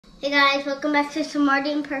Hey guys, welcome back to Smart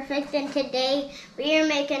and Perfect, and today we are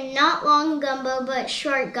making not long gumbo but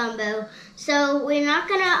short gumbo. So we're not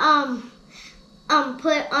gonna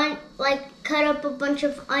cut up a bunch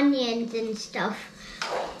of onions and stuff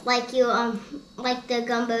like the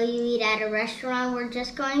gumbo you eat at a restaurant. We're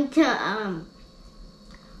just gonna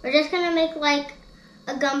make like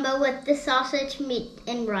a gumbo with the sausage, meat,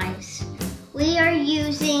 and rice. We are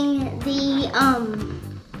using the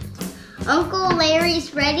Uncle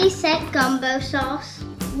Larry's Ready Set Gumbo Sauce.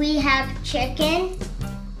 We have chicken,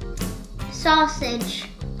 sausage,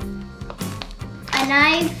 a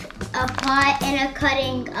knife, a pot, and a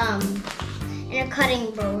cutting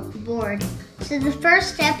board. So the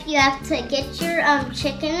first step, you have to get your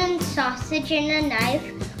chicken and sausage in a knife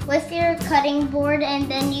with your cutting board, and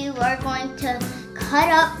then you are going to cut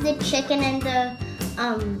up the chicken and the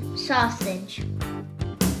sausage.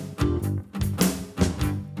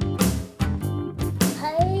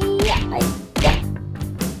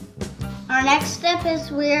 Our next step is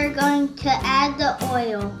we're going to add the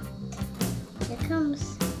oil. Here it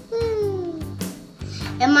comes.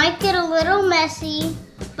 It might get a little messy,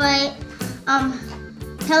 but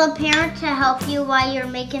tell a parent to help you while you're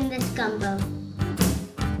making this gumbo.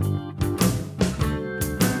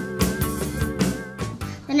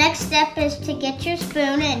 The next step is to get your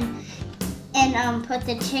spoon and put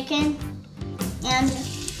the chicken and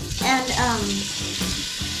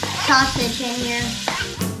sausage in your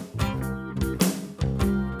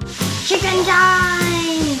chicken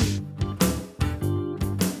time!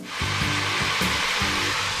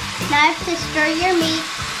 Now you have to stir your meat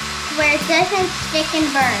where it doesn't stick and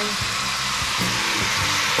burn.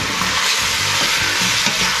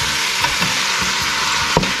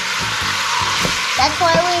 That's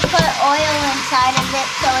why we put oil inside of it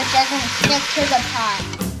so it doesn't stick to the pot.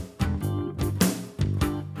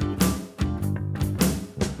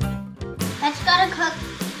 That's gotta cook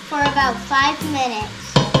for about 5 minutes.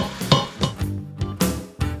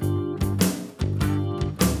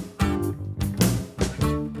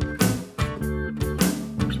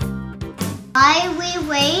 While we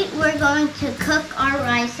wait, we're going to cook our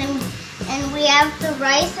rice, and we have the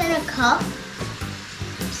rice in a cup,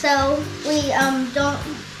 so we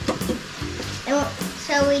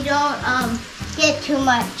don't get too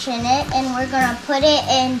much in it, and we're gonna put it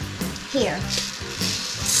in here.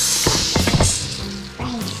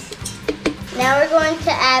 Rice. Now we're going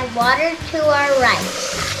to add water to our rice.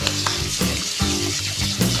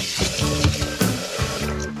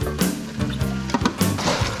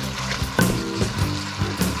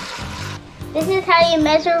 This is how you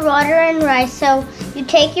measure water and rice. So you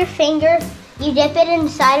take your finger, you dip it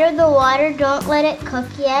inside of the water, don't let it cook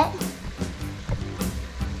yet.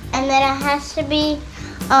 And then it has to be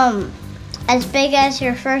as big as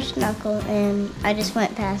your first knuckle, and I just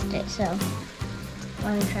went past it, so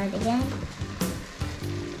let me try it again.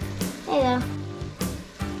 There you go.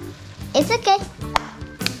 It's okay.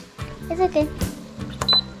 It's okay.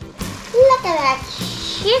 Look at that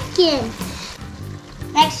chicken.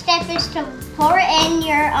 Next step is to pour in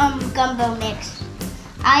your gumbo mix.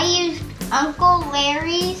 I used Uncle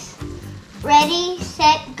Larry's Ready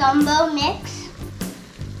Set Gumbo Mix.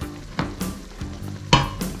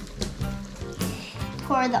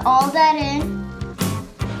 Pour all that in.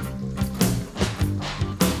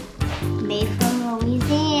 Made from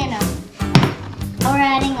Louisiana. We're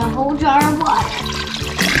adding a whole jar of water.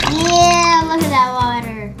 Yeah, look at that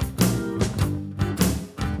water.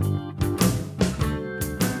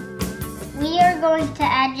 We are going to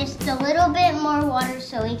add just a little bit more water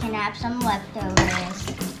so we can have some leftovers.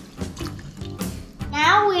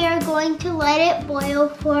 Now we are going to let it boil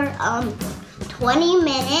for 20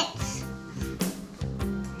 minutes.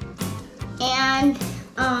 And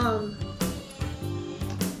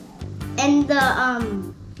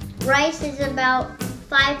the rice is about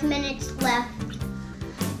 5 minutes left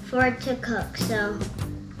for it to cook. So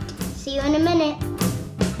see you in a minute.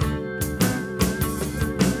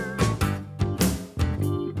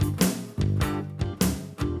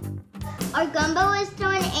 Our gumbo is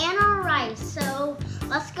done and our rice, so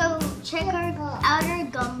let's go check out our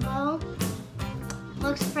gumbo.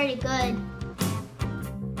 Looks pretty good.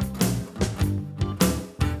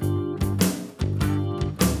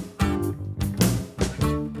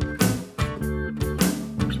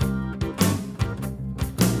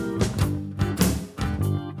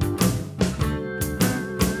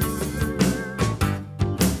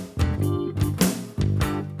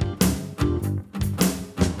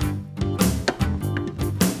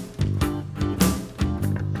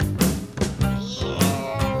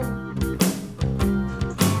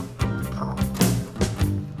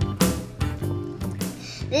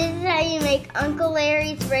 This is how you make Uncle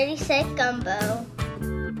Larry's Ready Set Gumbo.